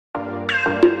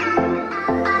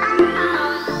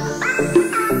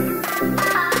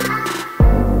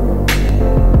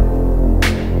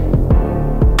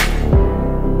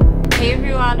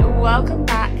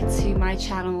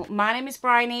My name is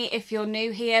Bryony. If you're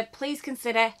new here, please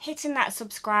consider hitting that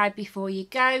subscribe before you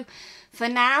go. For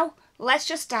now, let's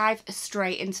just dive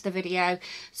straight into the video.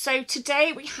 So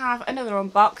today we have another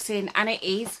unboxing and it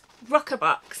is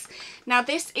Roccabox. Now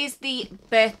this is the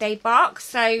birthday box,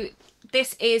 so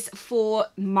this is for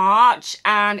March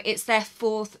and it's their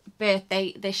 4th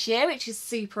birthday this year, which is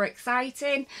super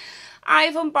exciting.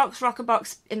 I've unboxed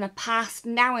Roccabox in the past,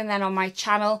 now and then on my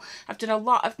channel. I've done a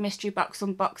lot of mystery box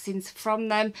unboxings from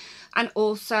them, and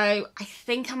also I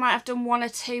think I might have done 1 or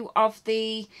 2 of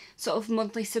the sort of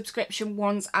monthly subscription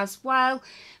ones as well.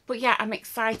 But yeah, I'm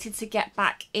excited to get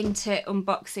back into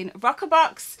unboxing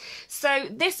Roccabox. So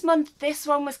this month, this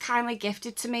one was kindly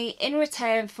gifted to me in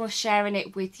return for sharing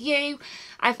it with you.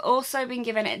 I've also been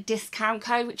given a discount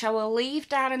code, which I will leave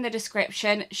down in the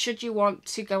description should you want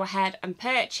to go ahead and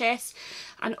purchase,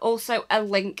 and also a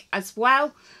link as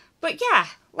well. But yeah,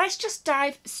 let's just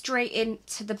dive straight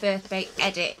into the birthday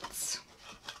edits.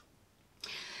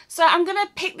 So I'm going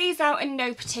to pick these out in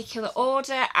no particular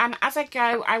order, and as I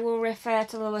go I will refer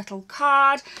to the little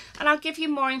card and I'll give you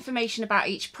more information about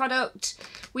each product.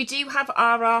 We do have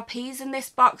RRPs in this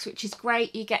box, which is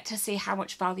great. You get to see how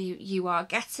much value you are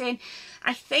getting.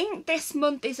 I think this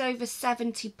month is over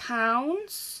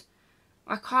 £70.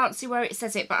 I can't see where it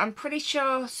says it, but I'm pretty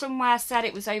sure somewhere said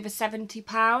it was over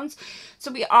 £70.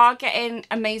 So we are getting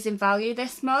amazing value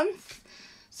this month.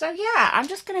 So yeah, I'm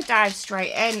just going to dive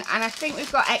straight in, and I think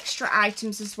we've got extra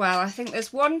items as well. I think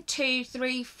there's 1, 2,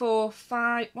 3, 4,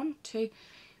 5, 1, 2.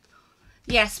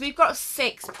 Yes, we've got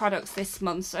 6 products this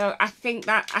month, so I think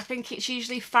it's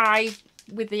usually 5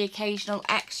 with the occasional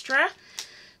extra.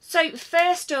 So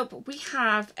first up, we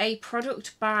have a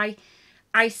product by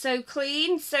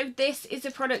IsoClean. So this is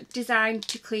a product designed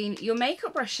to clean your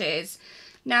makeup brushes.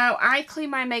 Now I clean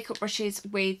my makeup brushes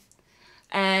with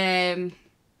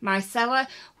micellar.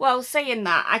 Well, saying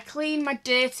that, I clean my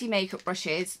dirty makeup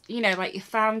brushes, you know, like your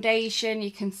foundation,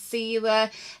 your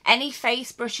concealer, any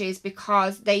face brushes,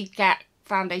 because they get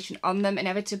foundation on them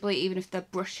inevitably, even if they're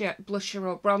blusher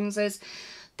or bronzers.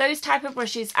 Those type of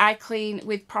brushes I clean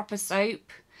with proper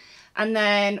soap. And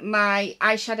then my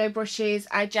eyeshadow brushes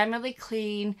I generally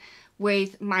clean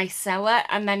with micellar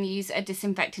and then use a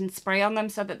disinfecting spray on them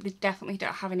so that they definitely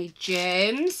don't have any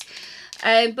germs.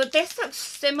 But this looks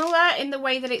similar in the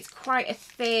way that it's quite a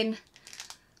thin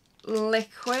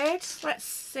liquid. Let's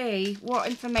see, what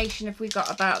information have we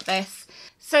got about this?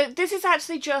 So this is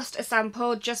actually just a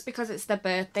sample, just because it's their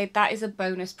birthday. That is a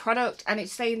bonus product, and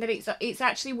it's saying that it's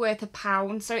actually worth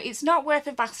 £1, so it's not worth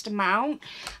a vast amount.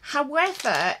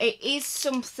 However, it is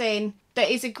something that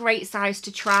is a great size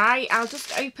to try. I'll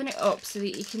just open it up so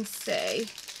that you can see.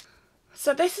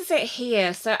 So this is it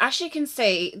here. So as you can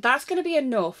see, that's going to be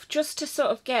enough just to sort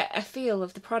of get a feel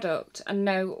of the product and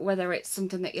know whether it's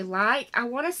something that you like. I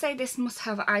want to say this must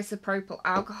have isopropyl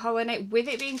alcohol in it, with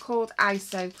it being called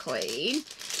IsoClean.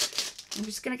 I'm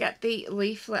just going to get the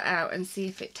leaflet out and see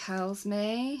if it tells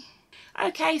me.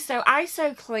 Okay, so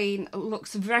IsoClean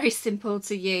looks very simple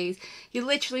to use. You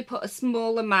literally put a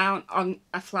small amount on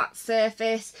a flat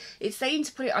surface. It's saying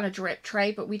to put it on a drip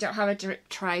tray, but we don't have a drip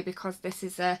tray because this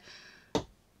is a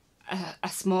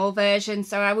small version,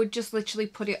 so I would just literally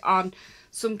put it on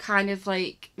some kind of,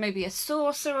 like, maybe a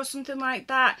saucer or something like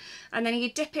that, and then you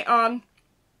dip it on,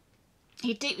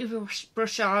 you dip your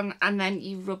brush on, and then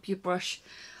you rub your brush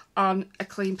on a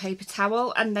clean paper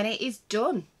towel, and then it is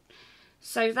done.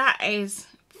 So that is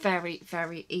very,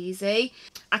 very easy.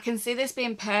 I can see this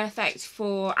being perfect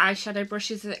for eyeshadow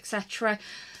brushes, etc.,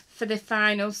 for the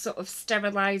final sort of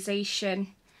sterilisation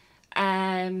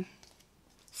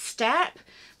step.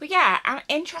 But yeah, I'm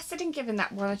interested in giving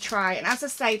that one a try, and as I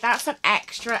say, that's an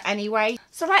extra anyway.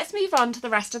 So let's move on to the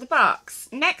rest of the box.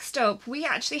 Next up, we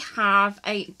actually have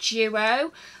a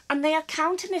duo, and they are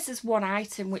counting this as 1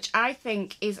 item, which I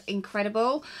think is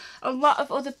incredible. A lot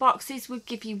of other boxes would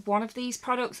give you 1 of these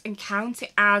products and count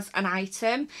it as an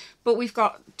item, but we've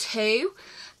got 2,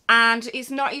 and it's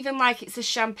not even like it's a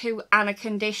shampoo and a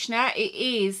conditioner. It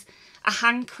is a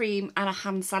hand cream and a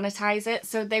hand sanitizer,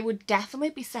 so they would definitely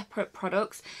be separate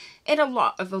products in a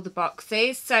lot of other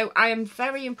boxes. So I am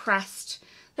very impressed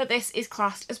that this is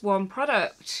classed as 1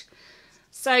 product.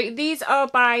 So these are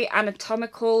by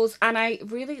Anatomicals, and I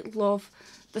really love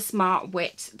the smart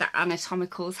wit that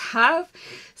Anatomicals have.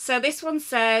 So this one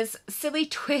says, silly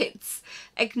twits,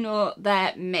 ignore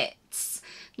their mitts.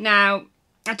 Now,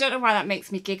 I don't know why that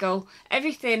makes me giggle.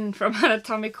 Everything from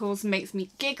Anatomicals makes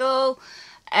me giggle.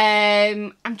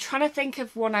 I'm trying to think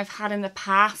of one I've had in the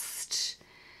past.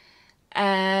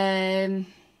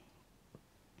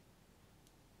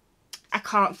 I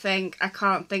can't think,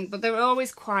 but they're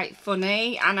always quite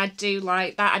funny, and I do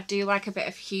like that. I do like a bit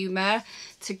of humour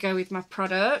to go with my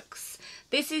products.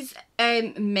 This is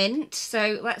mint,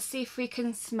 so let's see if we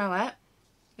can smell it.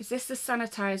 Is this the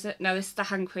sanitizer? No, this is the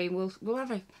hand cream. We'll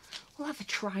have a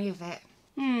try of it.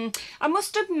 I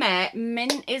must admit,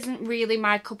 mint isn't really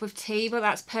my cup of tea, but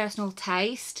that's personal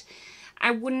taste.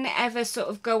 I wouldn't ever sort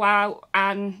of go out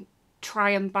and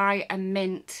try and buy a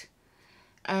mint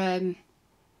hand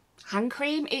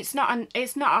cream. It's not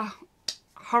a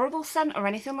horrible scent or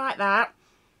anything like that.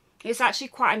 It's actually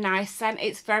quite a nice scent.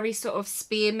 It's very sort of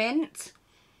spearmint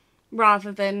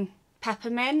rather than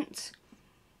peppermint.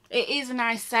 It is a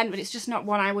nice scent, but it's just not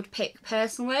one I would pick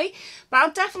personally. But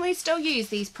I'll definitely still use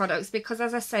these products because,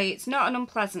 as I say, it's not an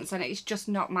unpleasant scent. It's just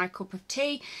not my cup of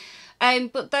tea.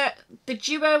 But the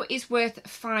duo is worth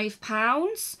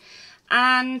 £5.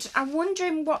 And I'm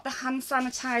wondering what the hand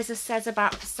sanitizer says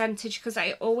about percentage, because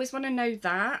I always want to know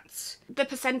that. The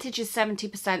percentage is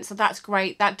 70%, so that's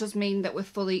great. That does mean that we're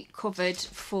fully covered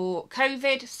for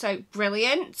COVID, so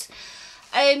brilliant.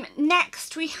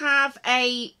 Next we have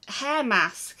a hair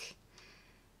mask,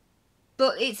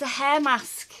 but it's a hair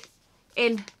mask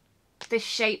in this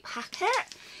shape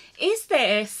packet. Is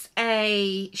this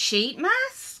a sheet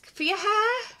mask for your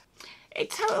hair? It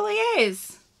totally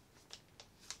is.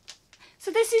 So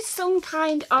this is some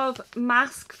kind of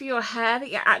mask for your hair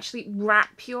that you actually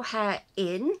wrap your hair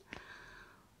in.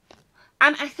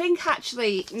 And I think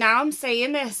actually, now I'm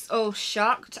saying this all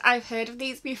shocked, I've heard of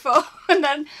these before and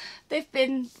then they've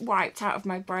been wiped out of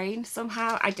my brain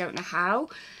somehow. I don't know how.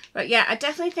 But yeah, I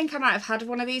definitely think I might have had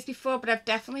one of these before, but I've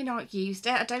definitely not used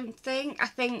it, I don't think. I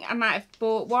think I might have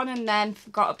bought one and then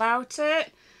forgot about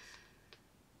it.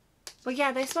 But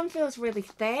yeah, this one feels really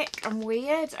thick and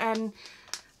weird, and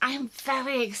I am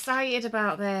very excited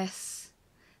about this.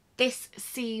 This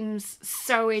seems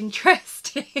so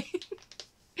interesting.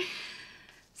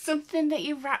 Something that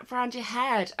you wrap around your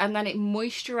head and then it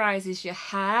moisturises your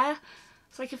hair.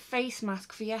 It's like a face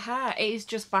mask for your hair. It has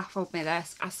just baffled me,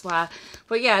 this, I swear.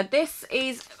 But yeah, this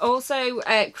is also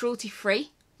cruelty free,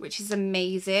 which is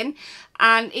amazing.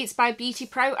 And it's by Beauty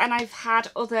Pro, and I've had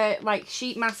other like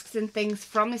sheet masks and things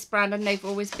from this brand and they've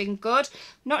always been good.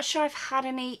 Not sure I've had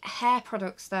any hair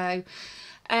products though.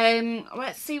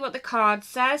 Let's see what the card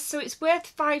says. So it's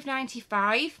worth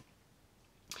 £5.95,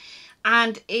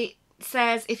 and it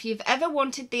says, if you've ever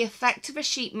wanted the effect of a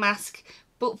sheet mask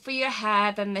but for your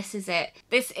hair, then this is it.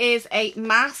 This is a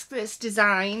mask that's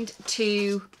designed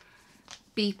to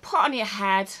be put on your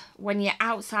head when you're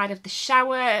outside of the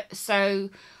shower. So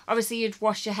obviously you'd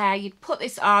wash your hair, you'd put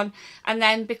this on, and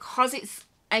then because it's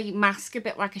a mask, a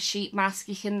bit like a sheet mask,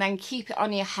 you can then keep it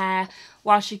on your hair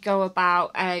whilst you go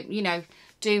about, you know,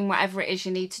 doing whatever it is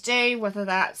you need to do, whether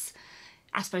that's,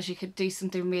 I suppose you could do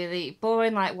something really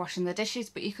boring like washing the dishes,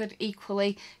 but you could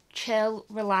equally chill,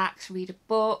 relax, read a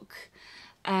book.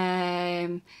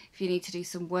 If you need to do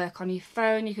some work on your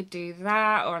phone, you could do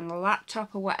that, or on the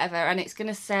laptop or whatever, and it's going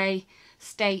to say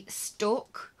stay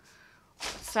stuck.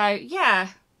 So yeah,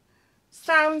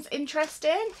 sounds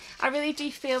interesting. I really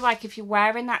do feel like if you're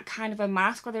wearing that kind of a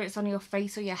mask, whether it's on your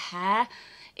face or your hair,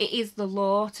 it is the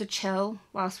law to chill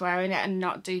whilst wearing it and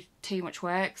not do too much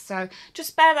work. So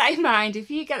just bear that in mind. If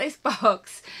you get this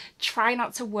box, try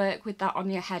not to work with that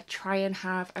on your head. Try and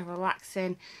have a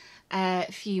relaxing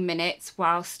few minutes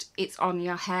whilst it's on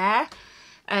your hair.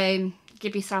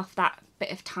 Give yourself that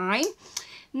bit of time.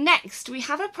 Next, we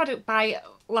have a product by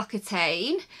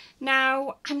L'OCCITANE.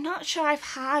 Now, I'm not sure I've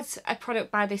had a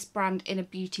product by this brand in a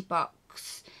beauty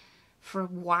box for a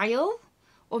while,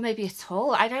 or maybe at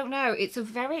all, I don't know. It's a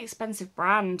very expensive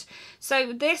brand.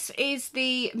 So this is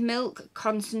the milk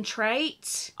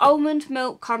concentrate, almond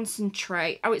milk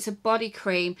concentrate. Oh, it's a body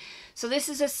cream. So this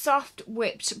is a soft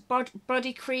whipped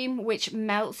body cream which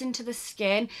melts into the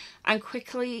skin and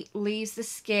quickly leaves the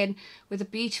skin with a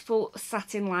beautiful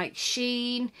satin-like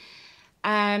sheen.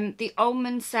 The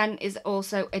almond scent is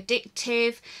also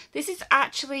addictive. This is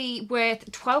actually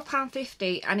worth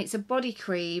 £12.50, and it's a body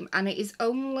cream, and it is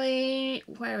only,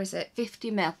 where is it,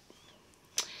 50ml.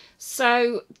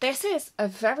 So this is a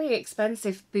very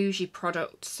expensive bougie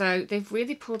product, so they've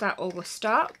really pulled out all the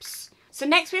stops. So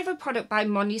next we have a product by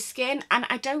Monuskin, and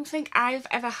I don't think I've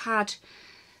ever had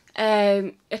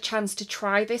a chance to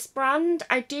try this brand.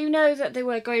 I do know that they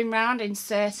were going around in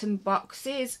certain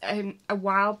boxes a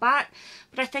while back,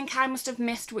 but I think I must have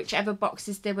missed whichever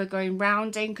boxes they were going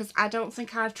round in, because I don't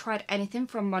think I've tried anything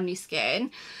from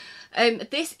Monuskin.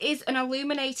 This is an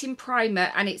illuminating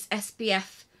primer, and it's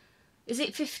SPF, is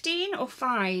it 15 or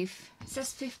 5? It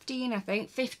says 15, I think,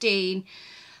 15.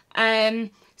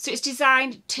 So it's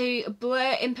designed to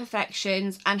blur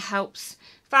imperfections and helps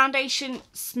foundation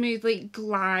smoothly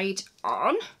glide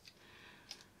on.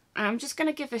 And I'm just going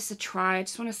to give this a try. I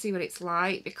just want to see what it's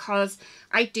like, because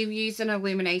I do use an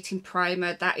illuminating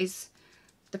primer. That is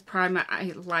the primer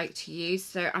I like to use.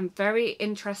 So I'm very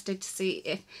interested to see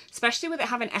if, especially with it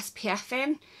having SPF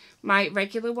in, my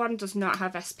regular one does not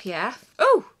have SPF.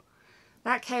 Oh,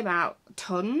 that came out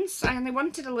tons. I only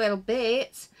wanted a little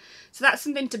bit. So that's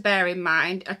something to bear in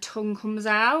mind. A ton comes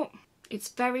out. It's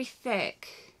very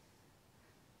thick.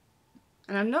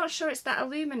 And I'm not sure it's that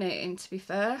illuminating, to be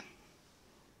fair.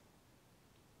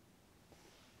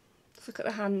 Let's look at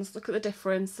the hands, look at the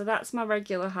difference. So that's my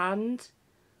regular hand.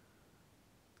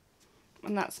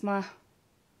 And that's my...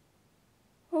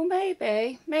 Oh,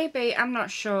 maybe, I'm not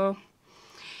sure.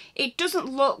 It doesn't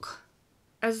look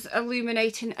as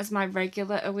illuminating as my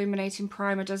regular illuminating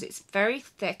primer does. It's very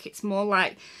thick. It's more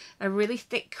like a really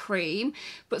thick cream.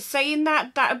 But saying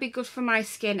that, that would be good for my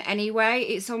skin anyway.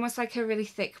 It's almost like a really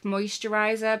thick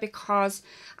moisturiser, because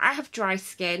I have dry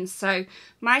skin. So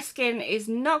my skin is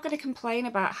not going to complain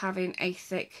about having a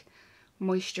thick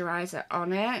moisturiser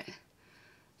on it.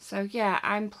 So yeah,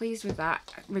 I'm pleased with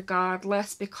that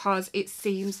regardless, because it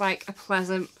seems like a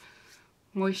pleasant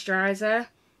moisturiser.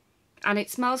 And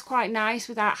it smells quite nice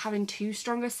without having too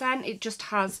strong a scent. It just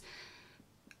has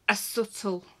a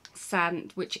subtle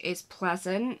scent, which is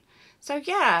pleasant. So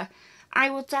yeah, I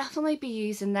will definitely be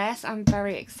using this. I'm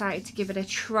very excited to give it a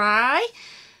try.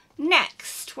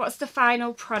 Next, what's the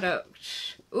final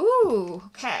product? Ooh,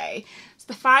 okay. So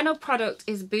the final product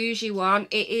is a bougie one.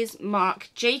 It is Marc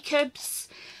Jacobs.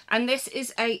 And this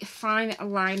is a fine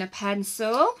liner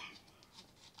pencil.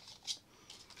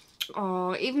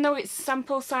 Oh, even though it's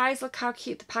sample size, look how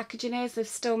cute the packaging is. They've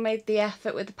still made the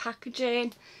effort with the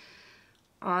packaging.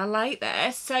 Oh, I like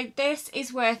this. So this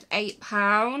is worth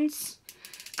 £8.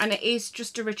 And it is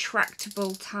just a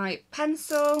retractable type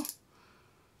pencil.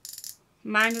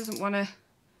 Mine doesn't want to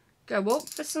go up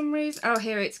for some reason. Oh,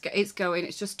 here it's going.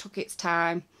 It's just took its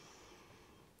time.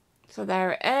 So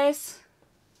there it is.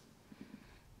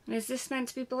 And is this meant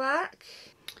to be black?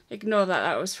 Ignore that,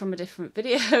 that was from a different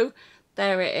video.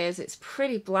 There it is. It's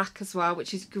pretty black as well,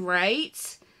 which is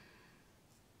great.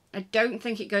 I don't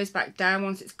think it goes back down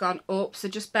once it's gone up, so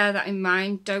just bear that in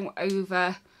mind. Don't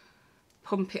over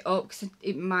pump it up, because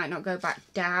it might not go back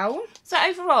down. So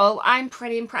overall, I'm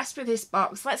pretty impressed with this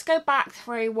box. Let's go back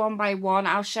through one by one.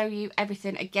 I'll show you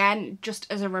everything again, just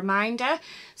as a reminder.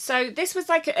 So this was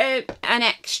like an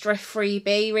extra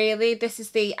freebie, really. This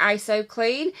is the ISO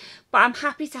Clean, but I'm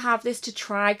happy to have this to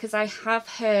try, because I have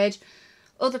heard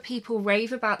other people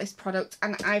rave about this product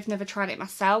and I've never tried it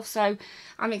myself, so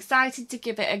I'm excited to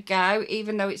give it a go,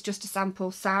 even though it's just a sample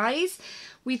size.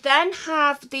 We then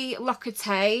have the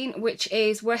L'Occitane, which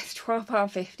is worth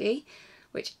 £12.50,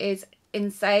 which is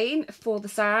insane for the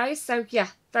size. So yeah,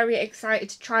 very excited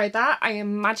to try that. I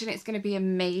imagine it's going to be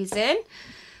amazing.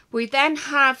 We then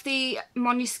have the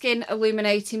Moniskin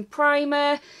Illuminating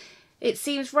Primer. It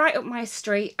seems right up my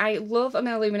street. I love an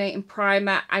illuminating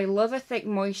primer. I love a thick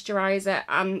moisturiser,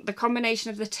 and the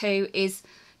combination of the two is,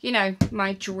 you know,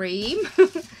 my dream.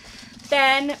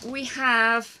 Then we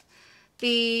have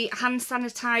the hand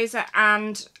sanitizer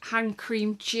and hand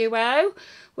cream duo,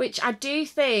 which I do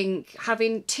think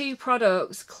having two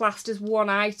products classed as one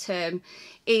item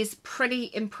is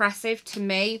pretty impressive to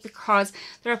me, because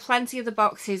there are plenty of the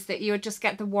boxes that you would just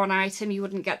get the one item, you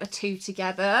wouldn't get the two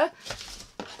together.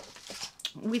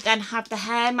 We then have the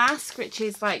hair mask, which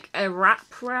is like a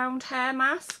wrap round hair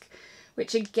mask,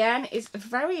 which again is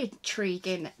very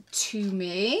intriguing to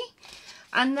me.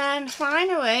 And then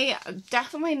finally,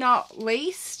 definitely not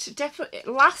least,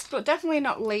 last but definitely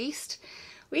not least,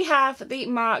 we have the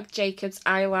Marc Jacobs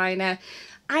eyeliner.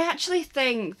 I actually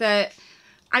think that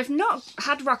I've not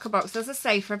had Roccabox, as I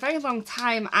say, for a very long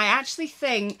time. I actually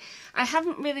think I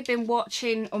haven't really been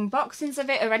watching unboxings of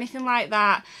it or anything like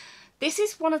that. This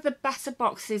is one of the better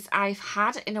boxes I've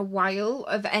had in a while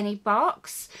of any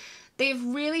box. They've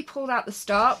really pulled out the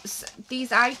stops.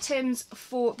 These items,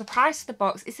 for the price of the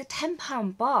box, it's a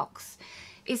 £10 box,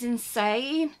 is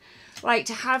insane. Like,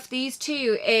 to have these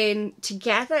two in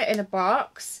together in a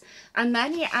box, and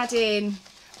then you add in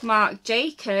Marc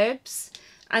Jacobs,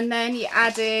 and then you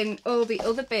add in all the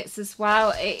other bits as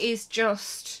well. It is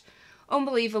just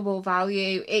unbelievable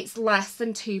value. It's less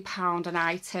than £2 an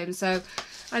item, so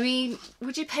I mean,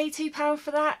 would you pay £2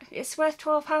 for that? It's worth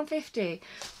 £12.50.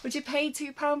 Would you pay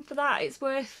 £2 for that? It's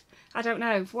worth, I don't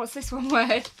know, what's this one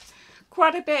worth?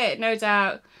 Quite a bit, no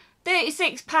doubt.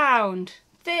 £36.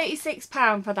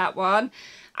 £36 for that one.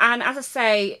 And as I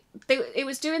say, it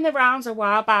was doing the rounds a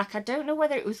while back. I don't know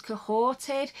whether it was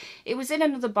cohorted. It was in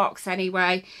another box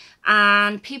anyway.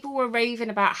 And people were raving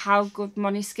about how good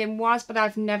Måneskin was, but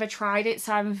I've never tried it.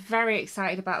 So I'm very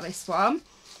excited about this one.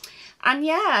 And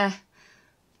yeah,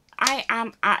 I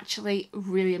am actually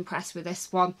really impressed with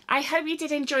this one. I hope you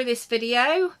did enjoy this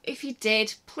video. If you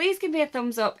did, please give me a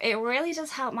thumbs up. It really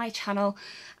does help my channel.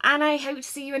 And I hope to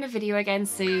see you in a video again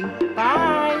soon.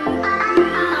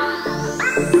 Bye!